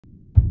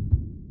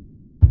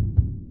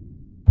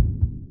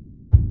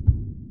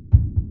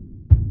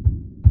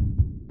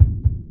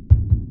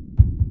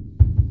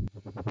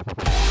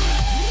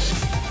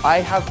I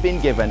have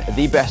been given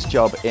the best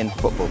job in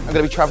football. I'm going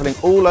to be travelling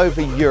all over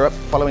Europe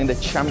following the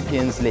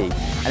Champions League.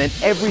 And in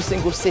every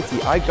single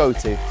city I go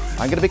to,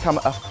 I'm going to become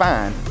a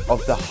fan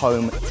of the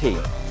home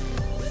team.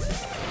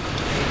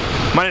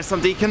 My name is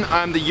Deacon,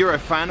 I'm the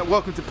Eurofan.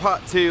 Welcome to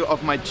part 2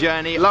 of my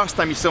journey. Last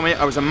time you saw me,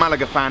 I was a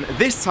Malaga fan.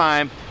 This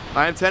time,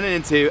 I am turning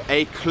into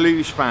a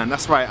Cluj fan.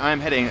 That's right, I am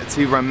heading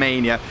to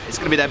Romania. It's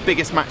going to be their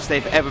biggest match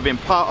they've ever been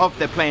part of.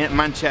 They're playing at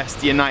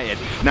Manchester United.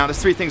 Now,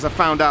 there's 3 things I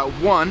found out.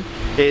 One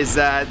is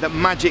that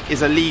magic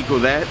is illegal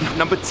there.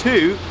 Number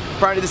 2,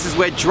 apparently this is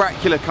where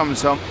Dracula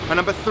comes from. And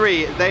number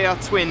 3, they are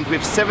twinned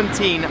with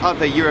 17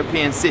 other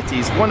European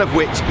cities, one of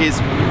which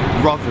is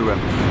Rotherham.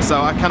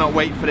 So I cannot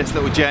wait for this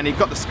little journey.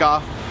 Got the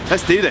scarf.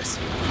 Let's do this.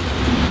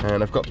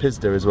 And I've got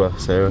pizza as well,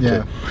 so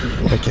okay. Yeah.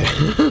 Okay.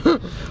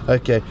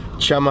 Okay.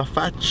 Ce mai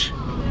faci?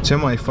 Ce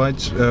mai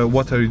faci?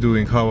 What are you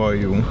doing? How are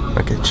you?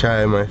 Okay.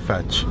 Ce mai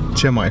faci?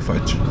 Ce mai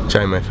faci?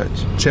 Ce mai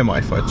faci? Ce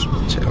mai faci?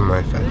 Ce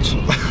mai faci?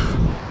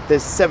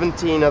 There's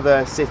 17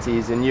 other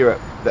cities in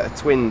Europe that are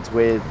twinned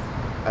with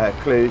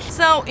Cluj.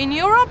 So in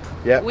Europe,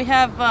 we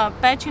have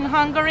Pech in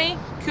Hungary,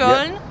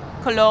 Köln,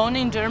 Cologne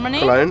in Germany.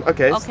 Cologne,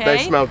 okay. They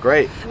smell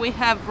great. We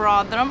have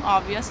Rotherham,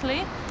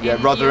 obviously. Yeah,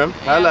 Rotherham.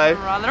 Hello.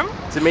 Rotherham.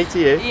 To me, to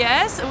you.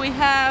 Yes, we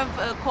have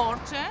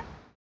Corce.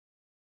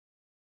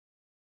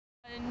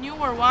 A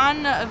newer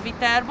one,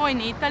 Viterbo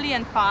in Italy,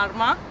 and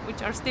Parma,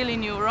 which are still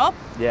in Europe.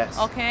 Yes.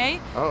 Okay.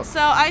 Oh.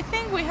 So I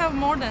think we have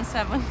more than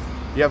 7.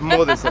 You have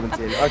more than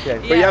 17. Okay.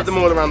 But Yes. you have them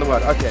all around the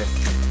world. Okay.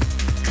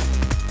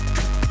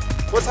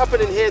 What's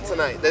happening here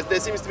tonight? There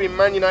seems to be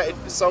Man United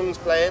songs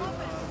playing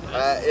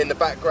in the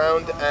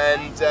background,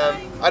 and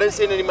I don't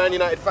see any Man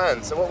United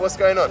fans. So what's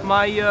going on?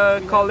 My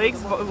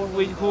colleagues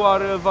who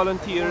are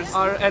volunteers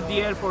are at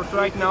the airport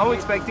right now,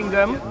 expecting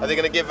them. Are they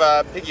going to give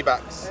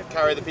piggybacks,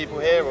 carry the people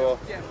here, or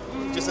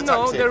just a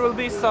taxi? No, there will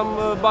be some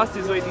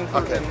buses waiting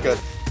for them. Okay, good.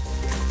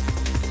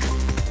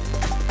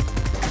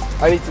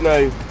 I need to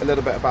know a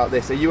little bit about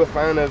this. Are you a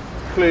fan of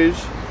Cluj?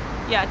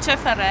 Yeah,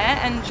 CFR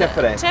and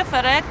CFR.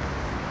 CFR,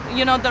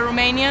 you know, the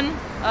Romanian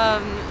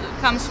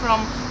comes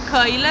from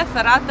Căile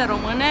Ferate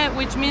Române,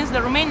 which means the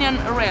Romanian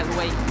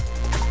railway.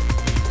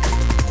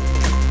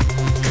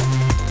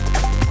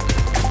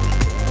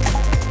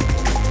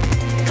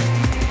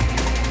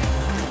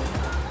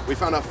 We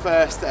found our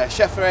first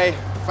CFR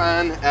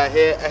fan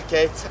here,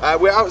 Eke.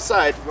 We're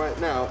outside right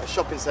now, a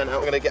shopping centre.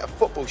 We're going to get a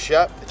football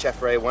shirt, the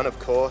CFR one of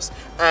course,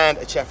 and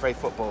a CFR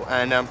football,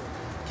 and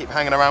keep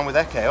hanging around with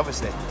Eke,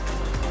 obviously.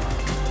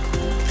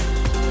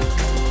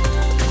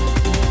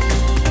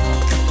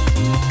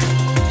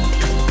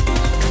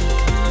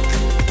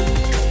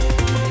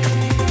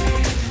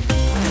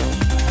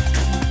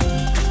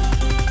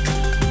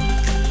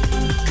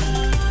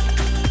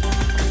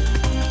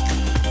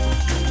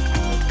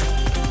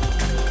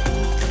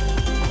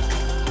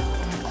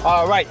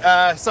 All right,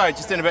 sorry,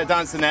 just doing a bit of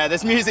dancing there.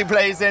 There's music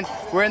blazing.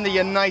 We're in the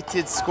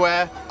United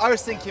Square. I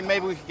was thinking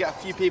maybe we could get a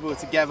few people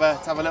together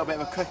to have a little bit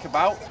of a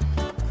kickabout.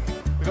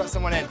 We've got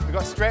someone in. We've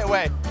got straight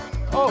away.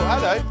 Oh,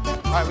 hello.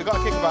 All right, we've got a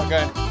kickabout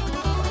going.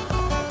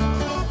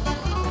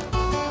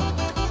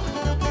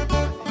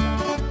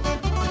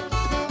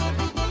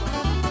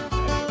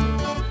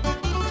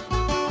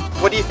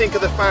 What do you think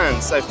of the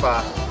fans so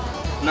far?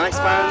 Nice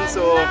fans,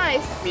 or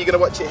nice. Are you going to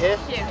watch it here?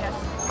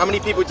 Yes. How many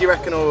people do you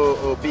reckon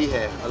will be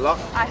here? A lot?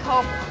 I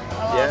hope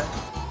a lot. Yeah?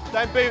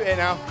 Don't boot it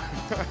now.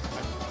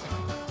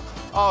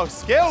 Oh,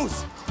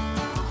 skills!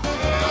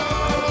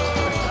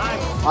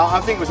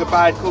 I think it was a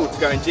bad call to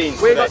go in jeans.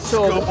 We got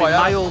told up in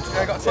mild. Yeah,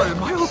 I got told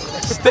mild.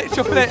 Stitch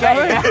up in it.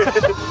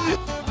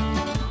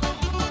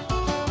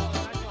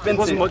 It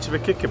wasn't much of a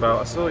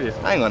kickabout, I saw you.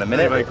 Hang on a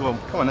minute. Anyway, come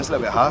on, that's a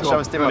little bit harsh. I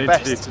was doing my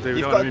best.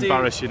 We don't want to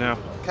embarrass you now.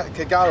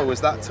 Kagawa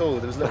was that tall,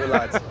 there was little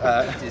lads.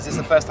 Is this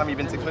the first time you've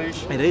been to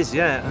Cluj? It is,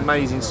 yeah.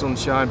 Amazing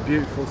sunshine,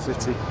 beautiful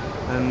city.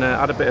 And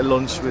had a bit of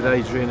lunch with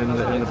Adrian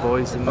and the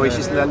boys. And, he's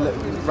just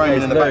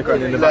roaming in the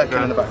background.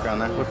 Lurking in the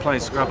background there. We're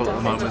playing Scrabble at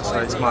the moment, so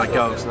it's my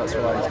go, so that's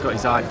why he's got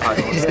his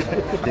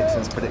iPad.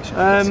 Dixon's prediction.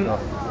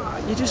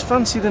 You just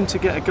fancy them to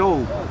get a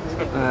goal,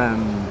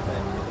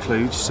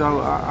 Cluj,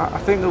 so I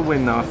think they'll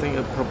win though. I think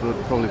it'll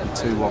probably be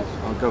 2-1.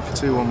 I'll go for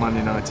 2-1 Man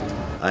United.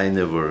 I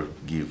never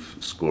give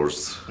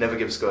scores. Never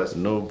give scores?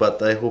 No,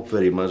 but I hope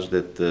very much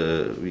that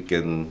we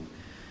can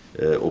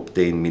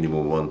obtain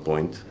minimum 1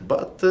 point.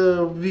 But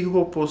we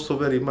hope also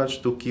very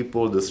much to keep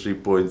all the 3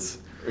 points.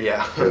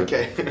 Yeah,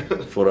 okay.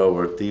 For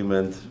our team,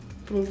 and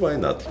why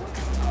not?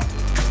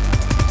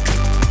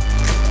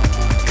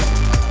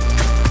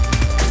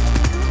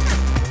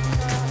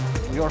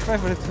 Your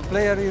favorite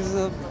player is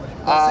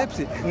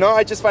No,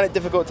 I just find it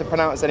difficult to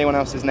pronounce anyone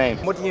else's name.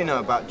 What do you know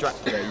about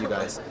Dracula, you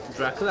guys?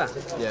 Dracula?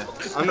 Yeah.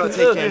 I'm not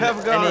taking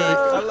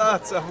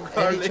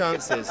any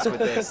chances with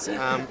this.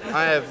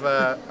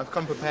 I've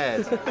come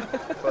prepared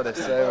for this.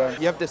 So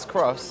you have this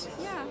cross.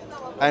 Yeah.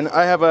 And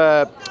I have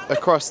a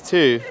cross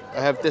too.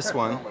 I have this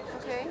one.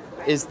 Okay.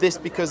 Is this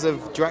because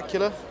of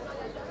Dracula?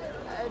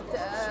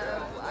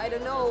 I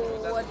don't know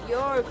what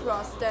your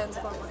cross stands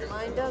for, but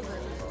mine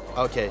doesn't.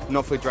 Okay,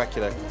 not for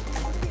Dracula.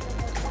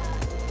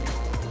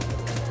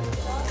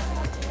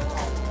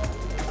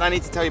 And I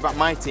need to tell you about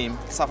my team,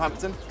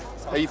 Southampton.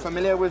 Are you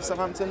familiar with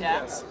Southampton?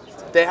 Yes.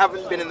 They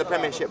haven't been in the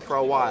Premiership for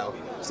a while.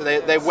 So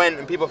they went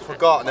and people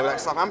forgot and they were like,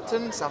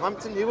 Southampton,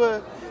 who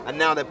were? And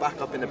now they're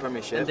back up in the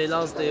Premiership. And they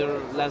lost their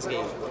last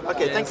game.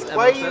 Okay, thanks.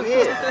 Why are you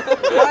here?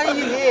 Why are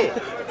you here?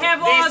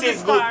 Have all the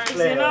stars,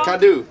 you know?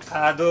 Kadu.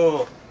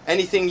 Kadu.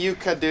 Anything you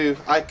could do,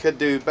 I could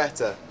do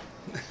better.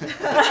 No? It's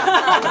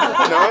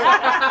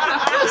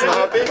not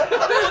happy?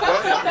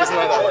 No? It's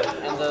not that one.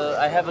 And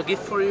I have a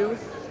gift for you.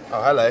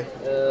 Oh, hello.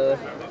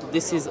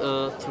 This is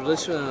a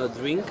traditional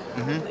drink.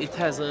 It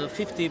has a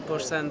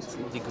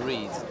 50%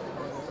 degrees.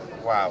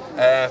 Wow.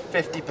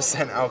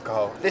 50%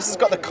 alcohol. This has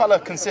got the colour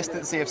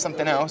consistency of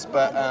something else,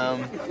 but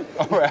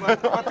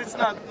alright. But it's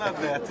not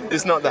that.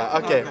 It's not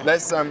that. Okay,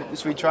 let's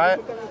should we try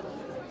it?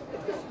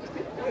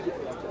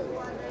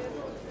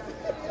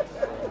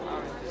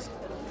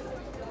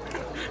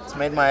 It's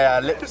made my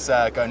lips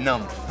go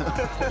numb.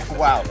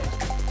 Wow.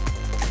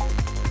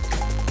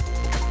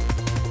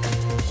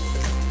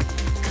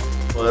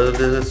 Well,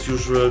 as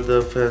usual,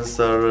 the fans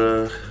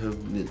are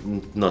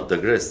not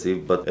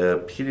aggressive, but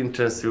here in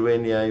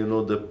Transylvania, you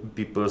know, the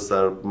people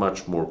are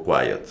much more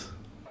quiet.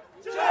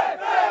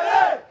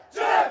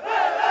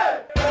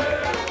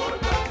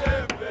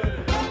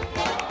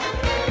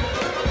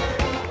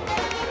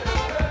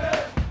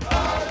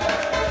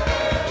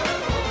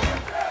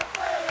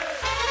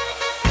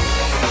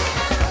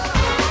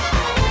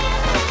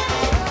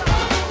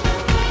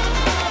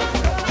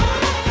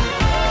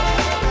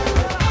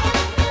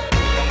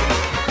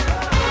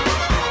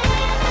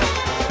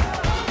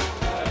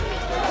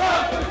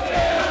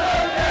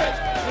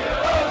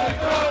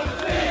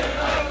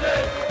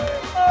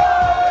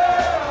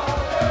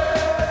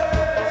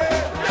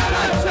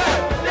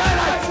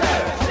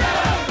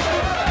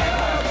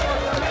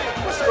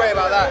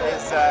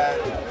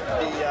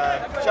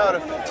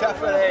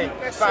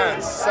 CFR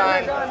fans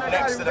sang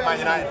next to the Man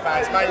United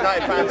fans. Man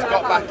United fans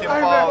got back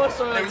involved.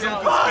 It was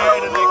all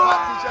conspirated and they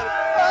clapped each other.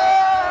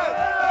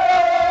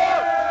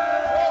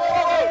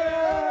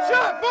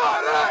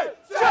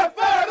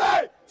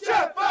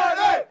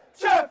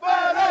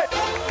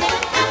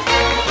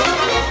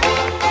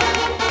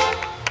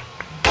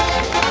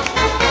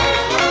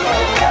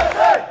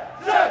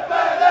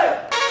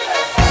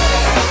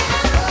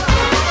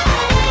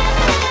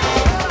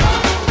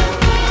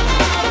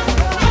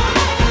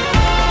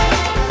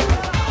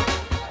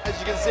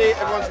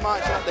 Everyone's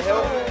marching up the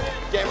hill,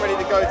 getting ready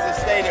to go to the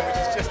stadium, which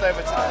is just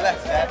over to the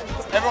left there.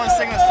 Everyone's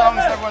singing songs,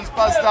 everyone's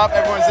buzzed up,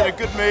 everyone's in a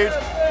good mood.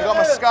 I've got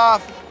my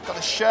scarf, got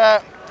the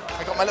shirt,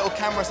 I got my little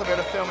camera so I'll be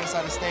able to film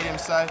inside the stadium,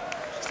 so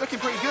it's looking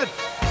pretty good.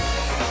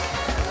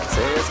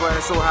 So here's where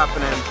it's all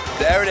happening.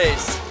 There it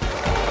is.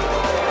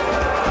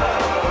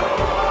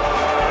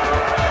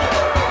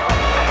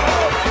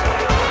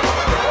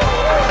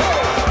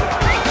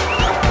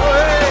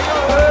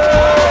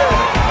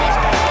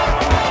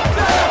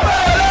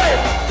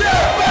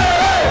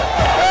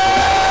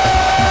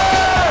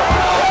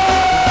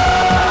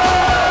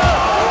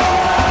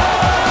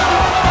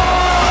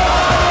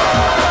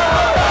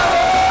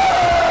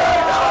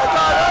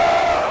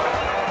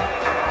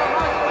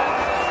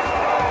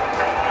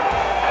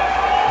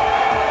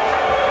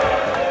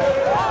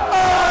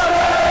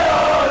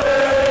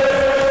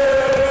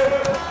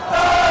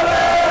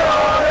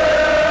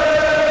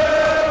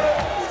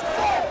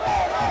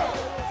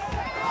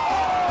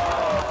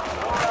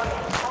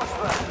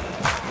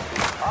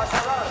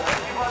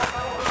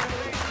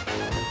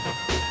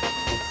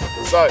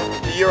 So,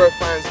 the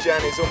Eurofan's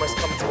journey has almost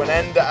come to an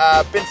end.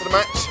 I've been to the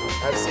match,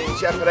 I've seen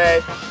CFR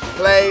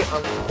play.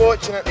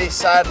 Unfortunately,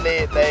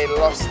 sadly, they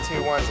lost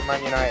 2-1 to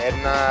Man United.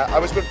 And I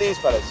was with these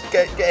fellas.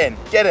 Get in.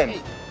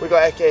 We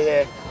got Eke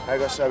here, I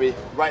got Shabi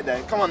right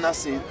there. Come on,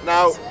 Nasi.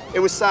 Now,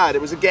 it was sad.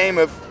 It was a game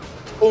of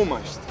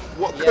almost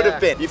what could have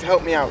been. You've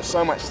helped me out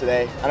so much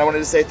today, and I wanted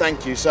to say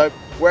thank you. So,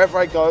 wherever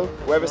I go,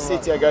 wherever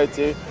city I go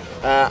to,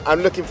 I'm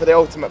looking for the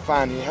ultimate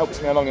fan who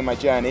helps me along in my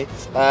journey.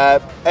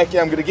 Eke,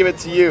 I'm going to give it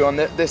to you on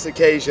this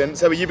occasion.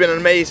 So you've been an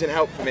amazing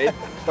help for me,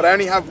 but I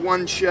only have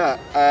one shirt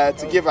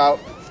to give out.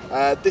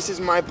 This is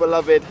my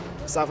beloved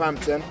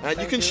Southampton.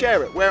 You can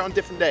share it, wear it on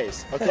different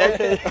days,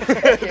 okay?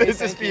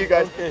 This is for you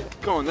guys. Okay.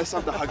 Come on, let's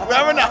have the hug. We're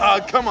having a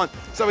hug, come on.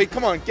 Zoe,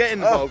 come on, get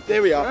involved.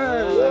 There we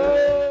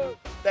are.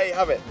 There you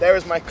have it. There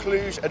is my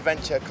Cluj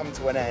adventure come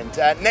to an end.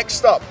 Next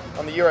stop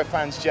on the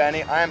Eurofans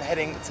journey, I am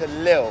heading to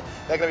Lille.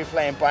 They're going to be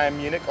playing Bayern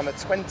Munich on the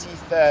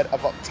 23rd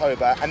of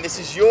October, and this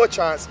is your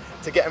chance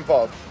to get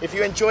involved. If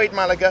you enjoyed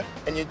Malaga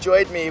and you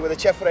enjoyed me with the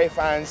CFR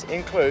fans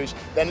in Cluj,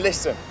 then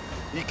listen.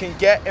 You can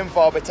get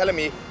involved by telling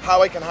me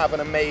how I can have an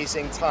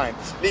amazing time.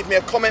 Leave me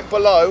a comment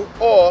below,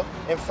 or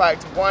in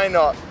fact, why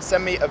not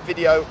send me a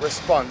video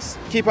response.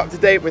 Keep up to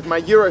date with my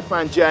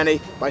Eurofan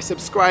journey by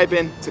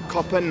subscribing to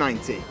Copper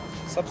 90.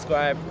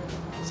 Subscribe.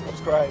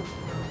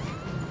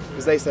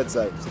 Because they said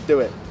so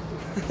do it.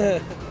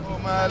 Oh,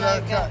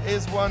 Malaga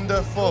is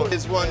wonderful,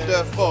 it's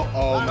wonderful.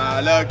 Oh,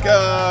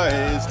 Malaga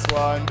is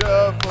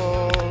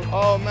wonderful.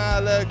 Oh,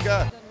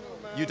 Malaga.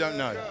 You don't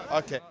know.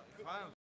 Okay.